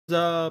What's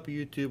up,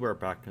 YouTube? We're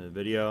back in the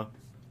video.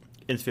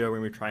 In this video, we're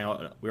gonna be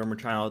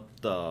trying out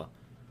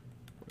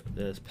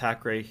this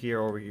pack right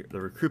here over here,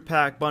 the recruit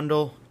pack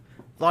bundle.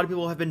 A lot of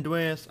people have been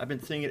doing this. I've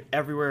been seeing it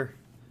everywhere.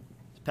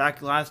 This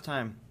pack last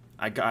time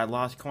I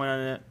lost coin on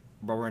it,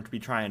 but we're going to be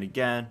trying it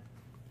again.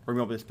 We're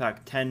gonna open this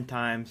pack 10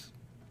 times,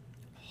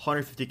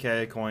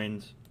 150k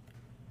coins,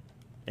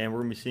 and we're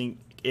gonna be seeing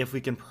if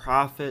we can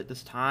profit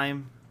this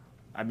time.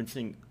 I've been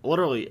seeing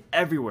literally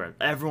everywhere.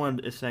 Everyone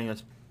is saying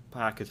this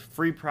pack is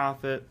free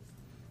profit.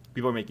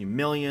 People are making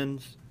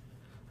millions.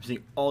 I'm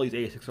seeing all these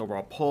 86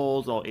 overall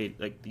pulls, all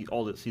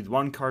the Season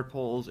 1 card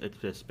pulls. It's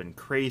just been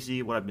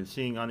crazy what I've been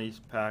seeing on these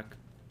pack.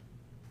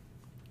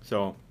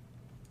 So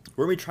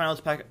we're gonna be trying out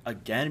this pack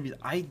again because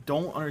I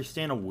don't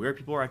understand where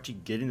people are actually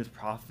getting this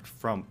profit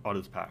from out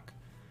of this pack.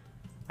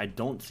 I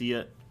don't see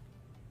it.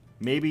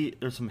 Maybe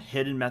there's some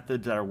hidden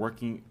methods that are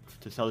working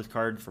to sell this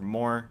card for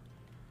more.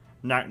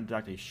 I'm not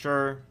exactly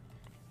sure.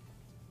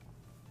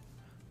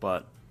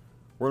 But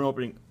we're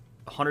opening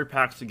 100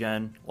 packs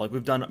again, like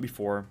we've done it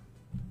before.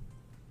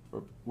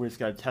 We just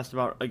gotta test them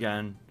out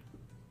again.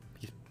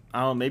 I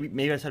don't know,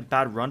 maybe I just had a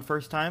bad run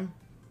first time.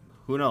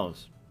 Who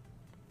knows?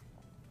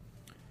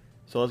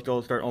 So let's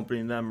go start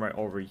opening them right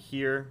over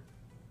here.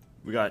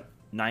 We got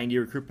 90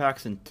 recruit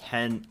packs and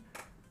 10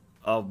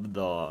 of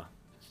the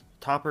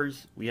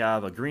toppers. We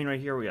have a green right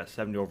here. We got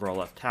 70 overall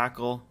left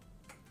tackle.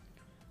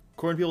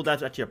 According to people,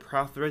 that's actually a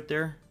profit right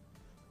there.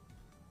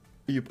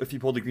 If you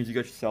pull the greens, you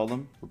guys sell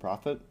them for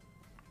profit.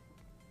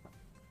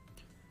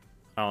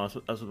 I don't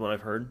know, that's what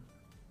I've heard.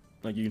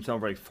 Like, you can sell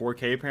them for like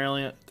 4K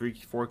apparently,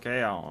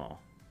 4K, I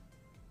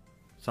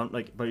don't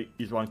know. But you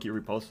just want to keep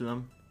reposting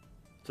them.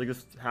 It's like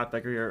this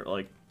halfbacker here,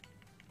 like,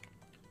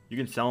 you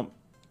can sell them.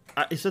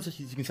 It says that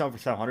you can sell them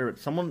for 700,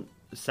 but someone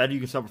said you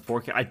can sell them for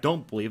 4K. I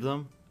don't believe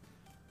them,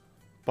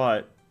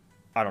 but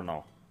I don't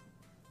know.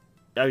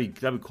 That'd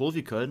be cool if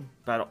you could,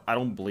 but I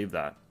don't believe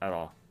that at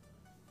all.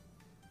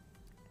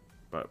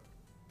 But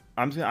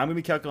I'm gonna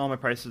be calculating all my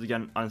prices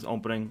again on this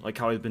opening, like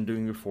how I've been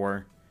doing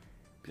before.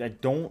 Because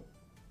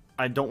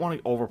I don't want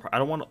to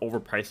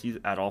overprice these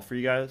at all for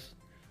you guys.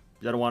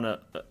 I don't want to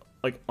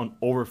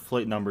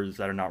overflate numbers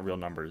that are not real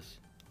numbers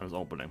on this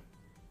opening.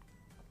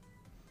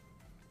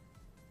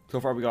 So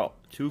far we got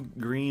 2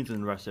 greens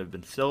and the rest have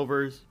been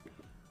silvers.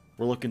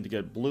 We're looking to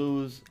get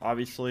blues,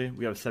 obviously.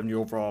 We have a 70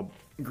 overall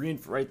green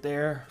right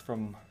there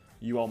from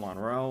UL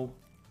Monroe.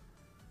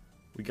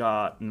 We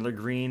got another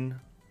green,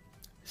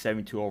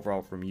 72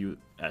 overall from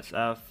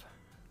USF.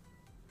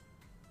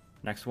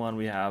 Next one,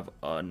 we have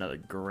another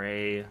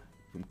gray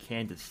from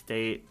Kansas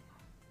State.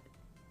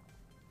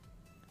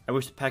 I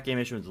wish the pack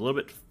animation was a little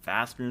bit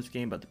faster in this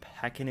game, but the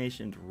pack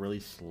animation is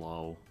really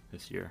slow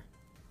this year.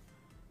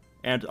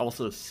 And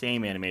also the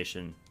same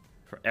animation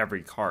for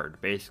every card,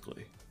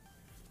 basically.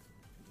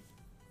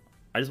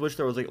 I just wish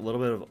there was a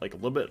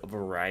little bit of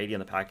variety in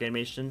the pack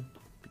animation,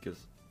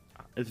 because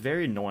it's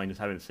very annoying just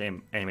having the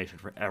same animation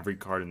for every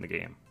card in the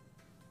game.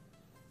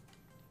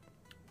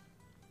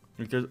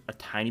 Like, there's a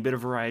tiny bit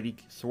of variety,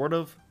 sort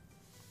of.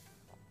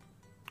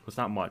 It's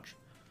not much.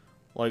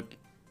 Like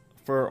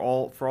for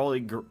all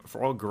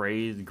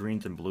grays,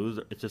 greens, and blues,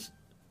 it's just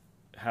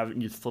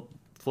you just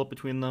flip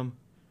between them,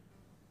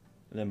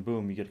 and then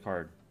boom, you get a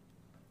card.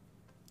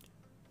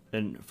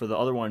 Then for the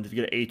other ones, if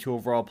you get an A2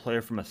 overall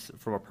player from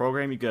a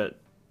program,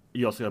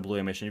 you also get a blue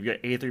animation. If you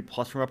get A3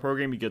 plus from a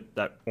program, you get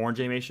that orange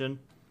animation.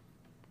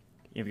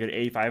 If you get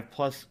 85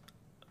 plus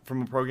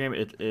from a program,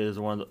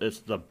 it's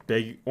the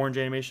big orange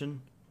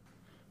animation.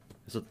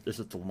 This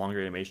is the longer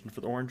animation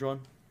for the orange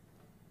one,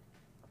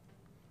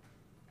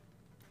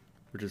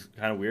 which is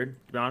kind of weird,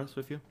 to be honest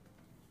with you.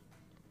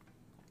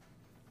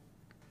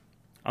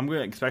 I'm going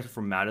to expect it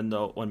from Madden,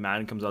 though. When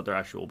Madden comes out, there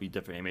actually will be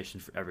different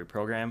animations for every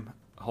program,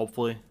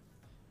 hopefully.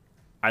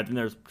 I think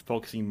they're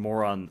focusing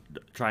more on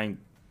trying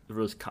to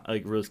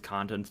release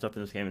content and stuff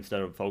in this game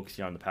instead of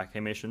focusing on the pack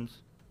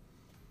animations.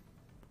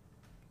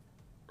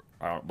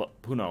 I don't know,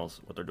 but who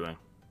knows what they're doing.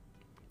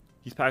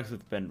 These packs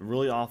have been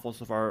really awful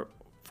so far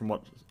from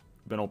what's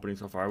been opening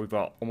so far. We've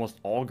got almost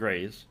all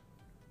grays.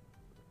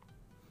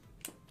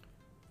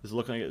 This is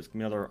looking like it's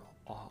gonna be another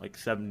like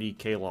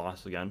 70k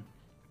loss again.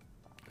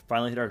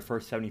 Finally hit our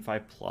first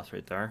 75 plus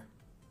right there.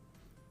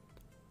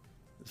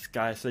 This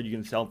guy said you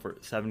can sell them for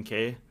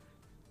 7k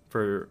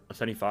for a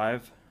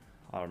 75.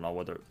 I don't know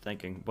what they're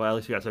thinking, but at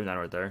least we got 79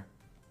 right there.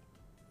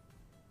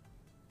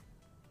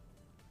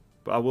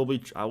 But I will be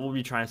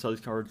trying to sell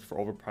these cards for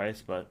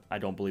overpriced, but I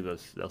don't believe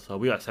they'll sell.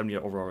 We got 70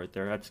 overall right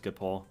there. That's a good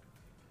pull.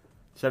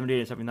 78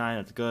 and 79,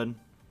 that's good.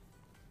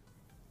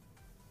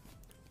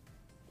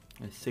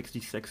 A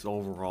 66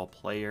 overall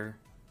player.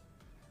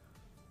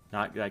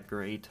 Not that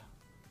great.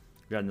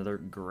 We got another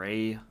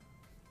gray.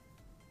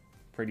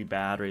 Pretty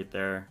bad right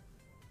there.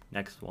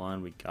 Next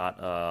one, we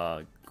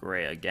got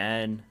gray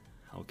again.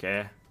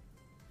 Okay.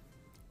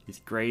 These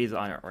grays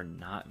are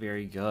not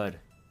very good.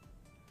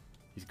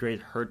 These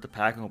grays hurt the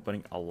pack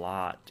opening a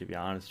lot, to be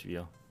honest with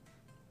you.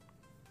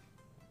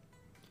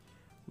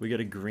 We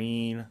got a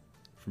green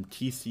from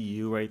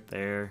TCU right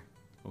there.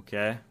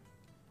 Okay.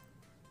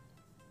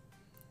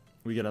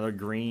 We get another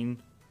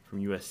green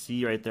from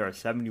USC right there at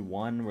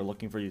 71. We're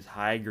looking for these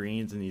high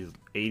greens and these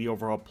 80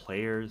 overall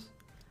players.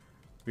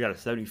 We got a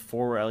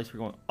 74, at least we're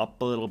going up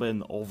a little bit in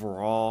the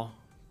overall,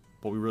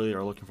 but we really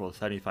are looking for the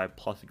 75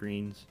 plus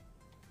greens.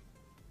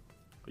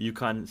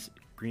 UConn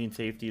green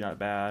safety, not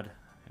bad.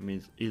 I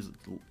mean, he's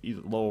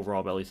low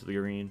overall, but at least it's a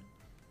green.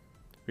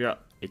 We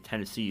got a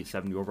Tennessee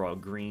 70 overall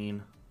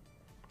green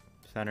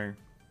center.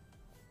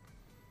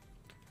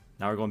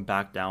 Now we're going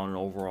back down in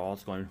overall.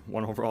 It's going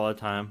one overall at a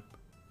time.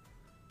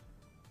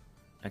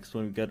 Next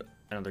one, we get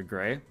another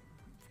gray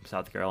from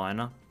South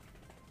Carolina.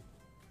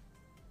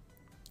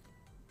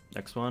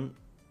 Next one,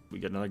 we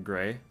get another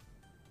gray.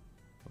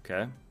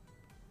 Okay.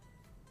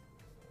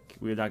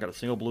 We have not got a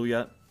single blue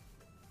yet.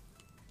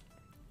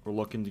 We're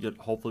looking to get,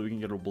 hopefully we can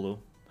get a blue.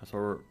 That's what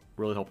we're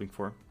really hoping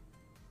for.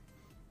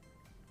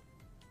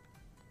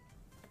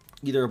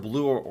 Either a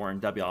blue or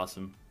orange, that'd be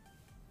awesome.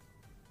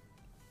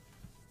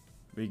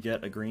 We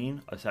get a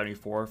green, a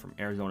 74 from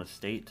Arizona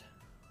State.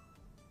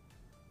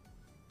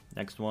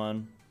 Next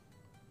one,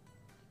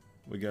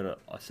 we get a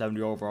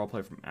 70 overall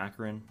player from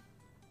Akron.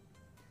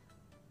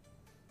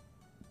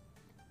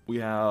 We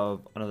have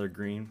another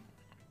green,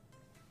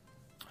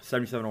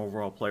 77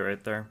 overall player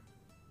right there.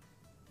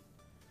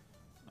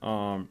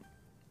 You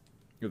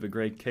have a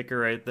great kicker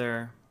right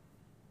there.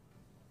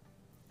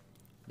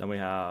 Then we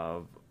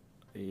have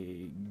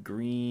a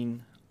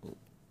green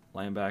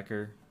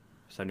linebacker,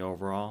 70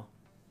 overall.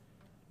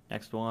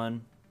 Next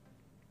one,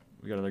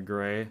 we got another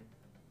gray.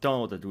 Don't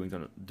know what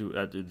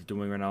that dude's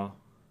doing right now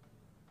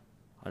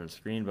on the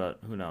screen, but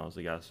who knows,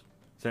 I guess.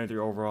 73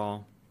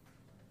 overall.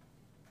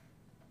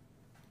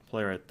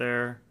 Play right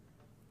there.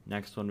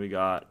 Next one, we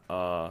got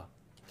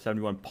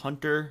 71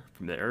 punter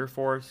from the Air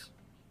Force.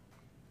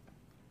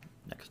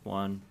 Next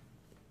one.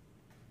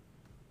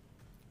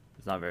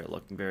 It's not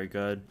looking very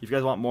good. If you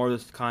guys want more of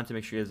this content,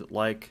 make sure you guys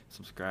like,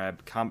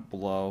 subscribe, comment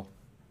below.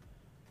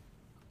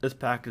 This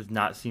pack does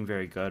not seem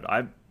very good.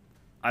 I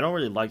don't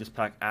really like this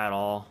pack at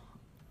all.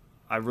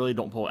 I really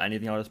don't pull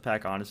anything out of this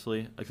pack,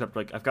 honestly. Except,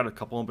 like, I've got a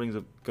couple openings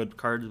of good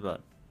cards,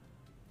 but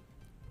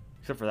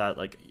except for that,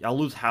 like, I'll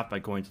lose half my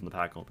coins in the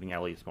pack opening,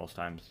 at least, most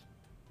times,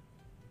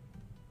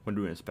 when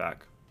doing this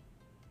pack.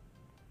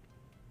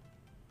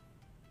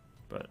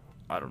 But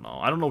I don't know.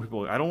 I don't know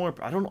people. I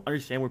don't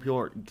understand where people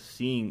are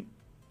seeing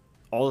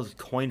all this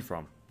coin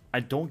from. I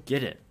don't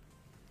get it.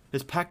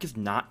 This pack is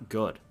not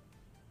good.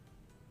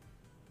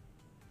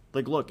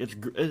 Like, look, it's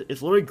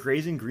literally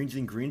grazing greens,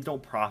 and greens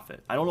don't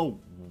profit. I don't know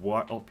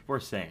what people are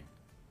saying.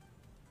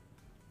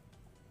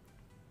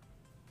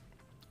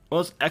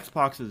 Well, this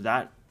Xbox is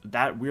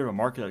that weird of a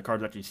market that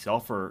cards actually sell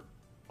for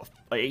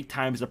like 8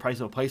 times the price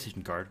of a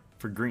PlayStation card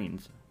for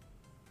greens,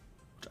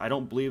 which I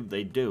don't believe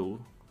they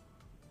do.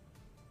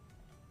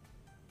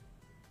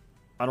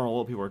 I don't know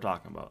what people are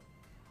talking about.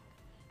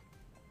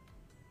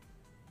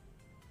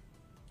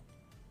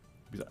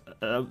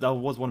 That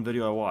was one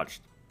video I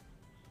watched.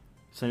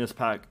 Saying this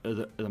pack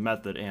is a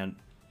method, and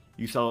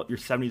you sell your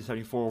 70 to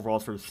 74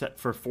 overalls for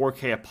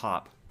 4K a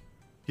pop.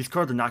 These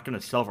cards are not going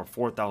to sell for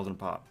 4,000 a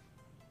pop.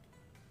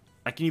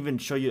 I can even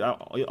show you.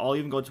 I'll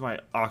even go to my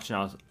auction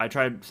house. I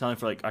tried selling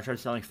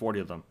 40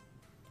 of them.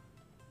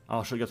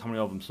 I'll show you guys how many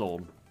of them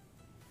sold.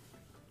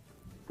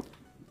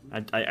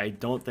 I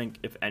don't think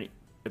if any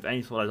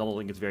sold, I don't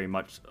think it's very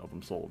much of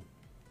them sold.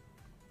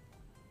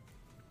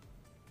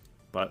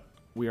 But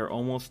we are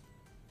almost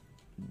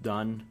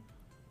done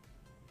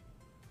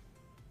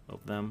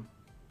of them.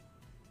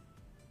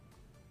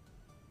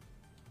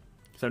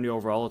 70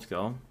 overall, let's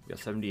go. We got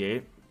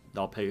 78.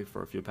 I'll pay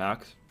for a few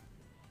packs.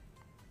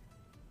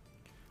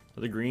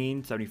 The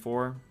green,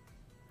 74.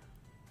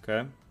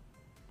 Okay.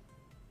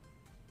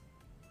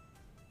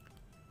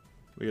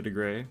 We get a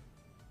gray.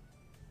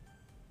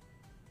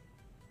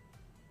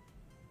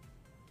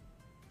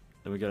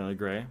 Then we get another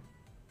gray.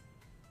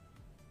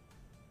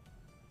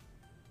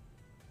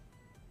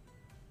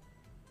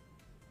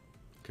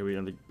 Okay, we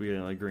get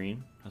another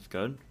green. That's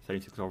good.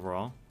 76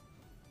 overall.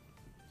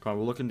 Come on,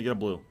 we're looking to get a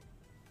blue.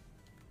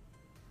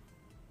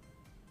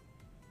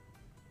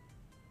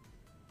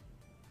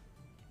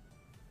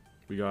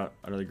 We got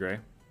another gray.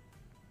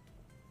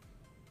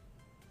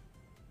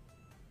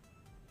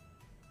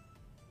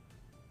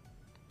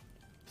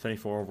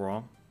 $74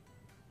 overall.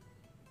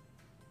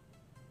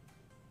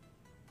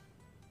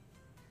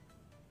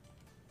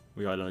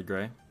 We got another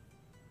gray.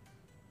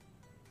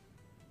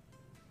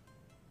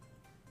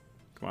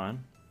 Come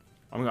on.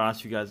 I'm gonna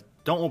ask you guys,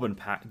 don't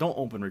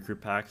open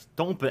recruit packs.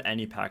 Don't open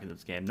any pack in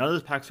this game. None of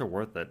those packs are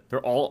worth it.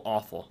 They're all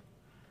awful.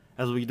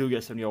 As we do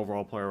get 70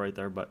 overall player right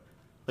there, but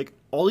like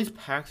all these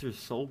packs are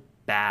so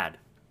bad.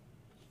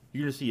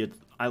 You're gonna see it.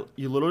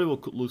 You literally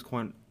will lose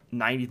coin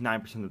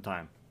 99% of the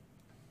time.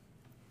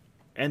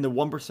 And the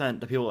 1%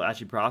 that people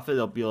actually profit,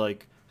 they'll be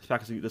like,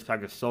 this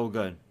pack is so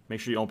good.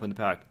 Make sure you open the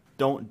pack.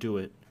 Don't do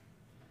it.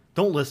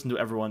 Don't listen to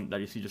everyone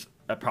that you see just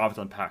that profits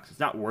on packs. It's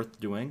not worth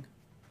doing.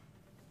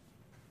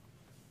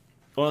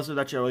 Unless there's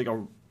actually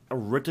like a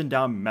written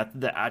down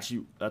method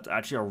that's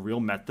actually a real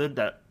method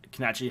that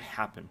can actually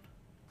happen.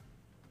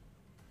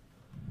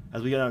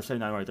 As we get another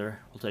 79 right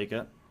there, we'll take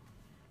it.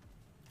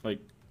 Like,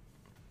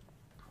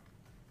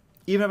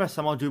 even if I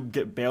somehow do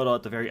get bailed out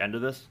at the very end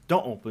of this,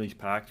 don't open these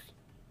packs.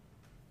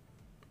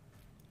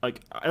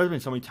 Like, there's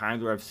been so many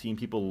times where I've seen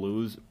people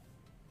lose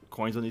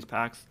coins on these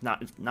packs.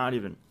 It's not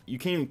even, you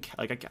can't even,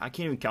 like, I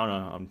can't even count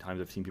on how many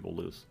times I've seen people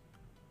lose.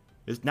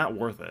 It's not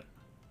worth it.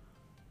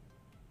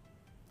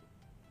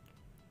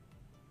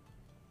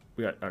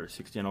 We got our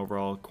 16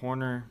 overall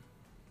corner.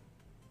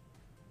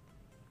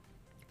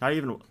 Not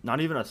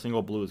even a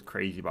single blue is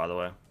crazy, by the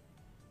way.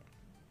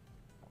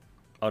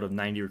 Out of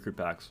 90 recruit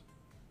packs.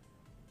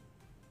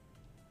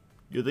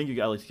 You'd think you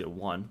could at least get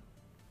one.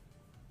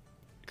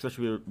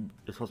 Especially if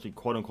it's supposed to be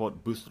quote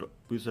unquote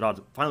boosted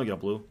odds. Finally get a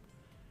blue.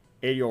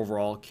 80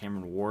 overall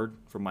Cameron Ward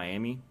from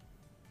Miami.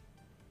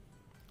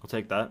 I'll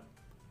take that.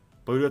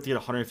 But we do have to get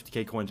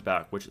 150k coins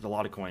back, which is a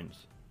lot of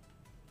coins.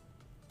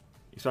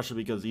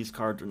 Especially because these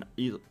cards are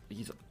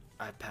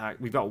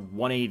we've got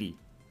 180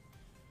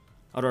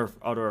 out of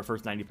our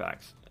first 90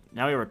 packs.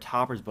 Now we have our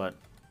toppers, but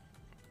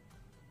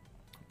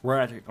we're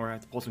gonna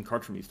have to pull some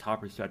cards from these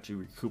toppers to actually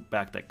recoup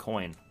back that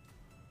coin.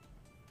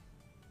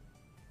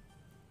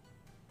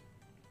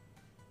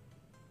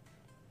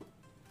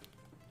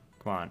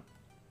 Come on.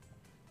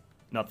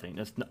 Nothing.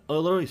 That's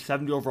literally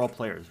 70 overall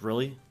players.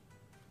 Really?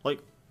 Like,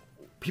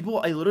 I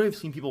literally have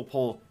seen people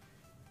pull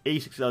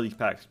 86 out of these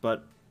packs,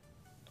 but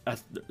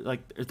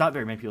there's not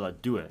very many people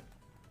that do it.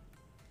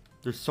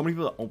 There's so many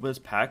people that open this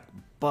pack,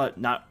 but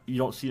you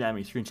don't see that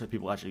many screenshots of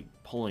people actually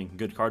pulling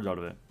good cards out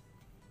of it.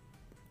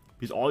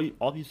 Because all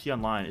you see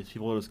online is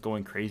people just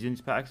going crazy in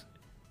these packs,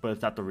 but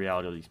it's not the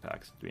reality of these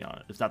packs, to be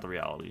honest. It's not the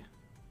reality.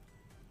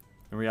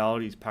 In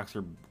reality, these packs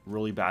are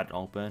really bad to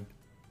open.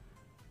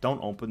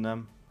 Don't open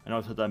them. I know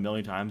I've said that a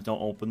million times.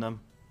 Don't open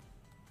them.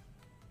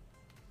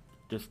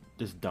 Just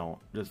don't.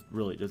 Just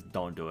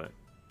don't do it.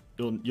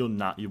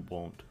 You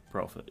won't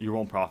profit. You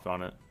won't profit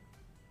on it.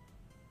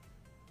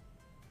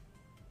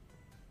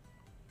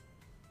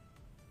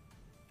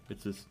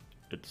 It's just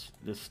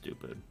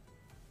stupid.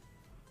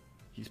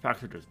 These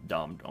packs are just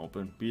dumb to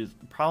open. Because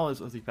the problem is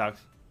with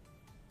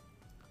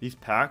these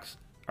packs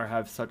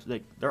have such,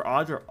 like, their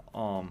odds are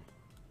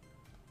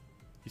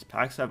these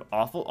packs have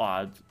awful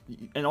odds,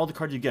 and all the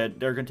cards you get,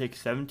 they're gonna take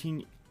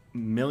 17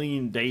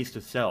 million days to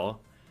sell.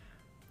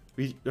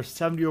 There's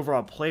 70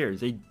 overall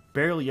players. They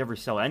barely ever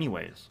sell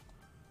anyways.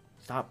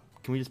 Stop.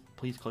 Can we just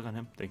please click on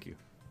him? Thank you.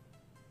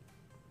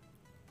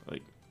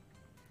 Like,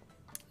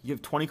 you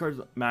have 20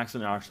 cards max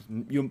in auctions.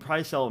 You can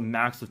probably sell a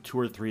max of 2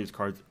 or 3 of these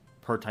cards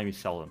per time you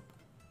sell them.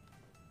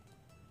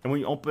 And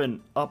when you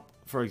open up,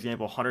 for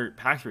example, 100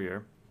 packs per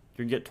year,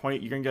 you're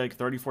gonna get like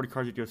 30, 40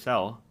 cards you have to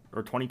sell,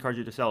 or 20 cards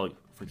you have to sell.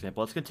 For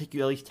example, it's gonna take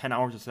you at least 10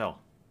 hours to sell.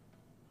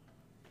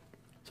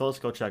 So let's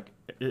go check.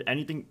 Did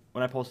anything,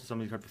 when I posted some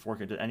of these cards before,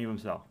 did any of them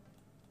sell?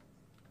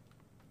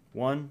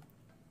 One,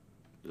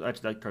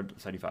 actually that card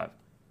 75.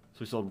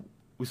 So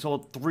we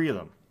sold 3 of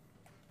them.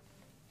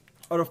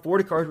 Out of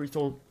 40 cards, we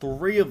sold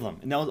 3 of them,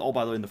 and that was all,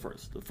 by the way, in the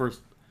first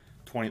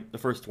 20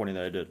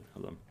 that I did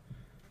of them.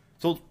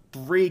 Sold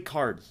 3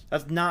 cards.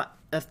 That's not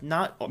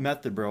a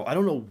method, bro. I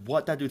don't know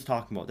what that dude's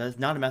talking about. That is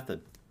not a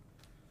method.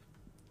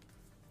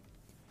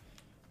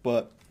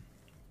 But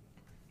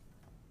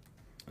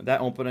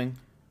that opening,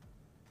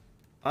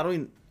 I don't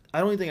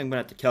even think I'm gonna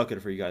have to calculate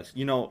it for you guys.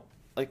 You know,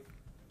 like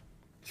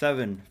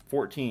 7,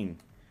 14.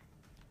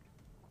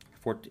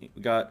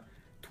 We got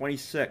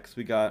 26.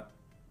 We got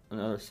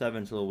another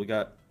 7. So we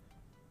got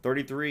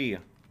 33.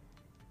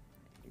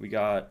 We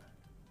got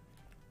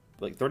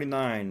like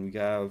 39. We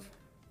have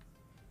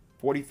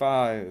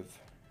 45.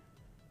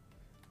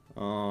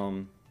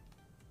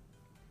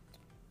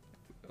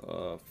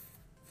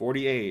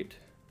 48.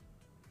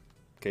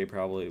 Okay,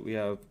 probably. We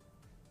have,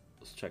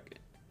 let's check it.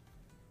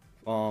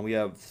 We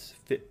have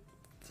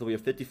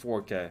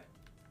 54k.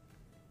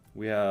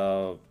 We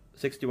have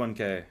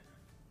 61k.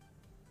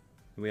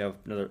 We have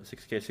another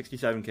 6k,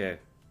 67k.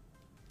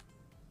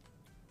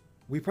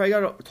 We probably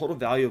got a total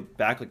value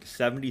back like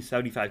 70,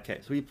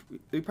 75k. So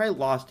we probably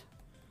lost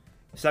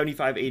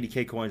 75,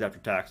 80k coins after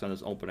tax on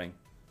this opening.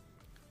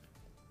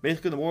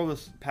 Basically, the moral of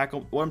this pack,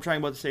 what I'm trying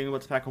about saying about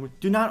this pack opening,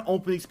 do not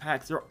open these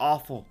packs. They're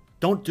awful.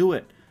 Don't do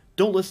it.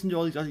 Don't listen to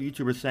all these other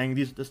YouTubers saying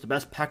this is the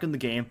best pack in the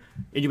game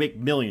and you make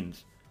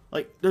millions.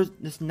 Like, that's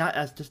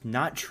just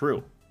not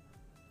true.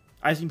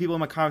 I've seen people in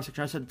my comment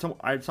section.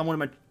 I had someone in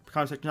my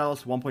comment section that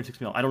lost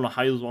 1.6 mil. I don't know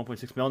how he was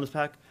 1.6 mil in this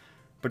pack,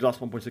 but he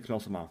lost 1.6 mil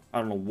somehow. I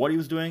don't know what he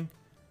was doing,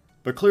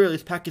 but clearly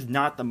this pack is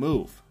not the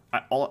move.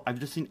 I've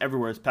just seen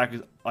everywhere this pack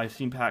is. I've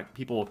seen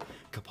people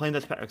complain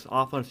this pack is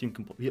awful. I've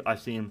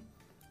seen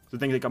the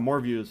things that got more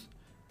views.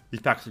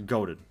 These packs are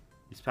goated.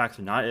 These packs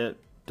are not it.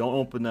 Don't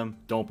open them.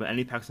 Don't open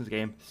any packs in this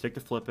game. Stick to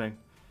flipping.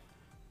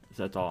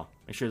 That's all.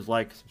 Make sure to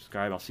like,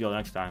 subscribe. I'll see you all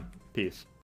next time. Peace.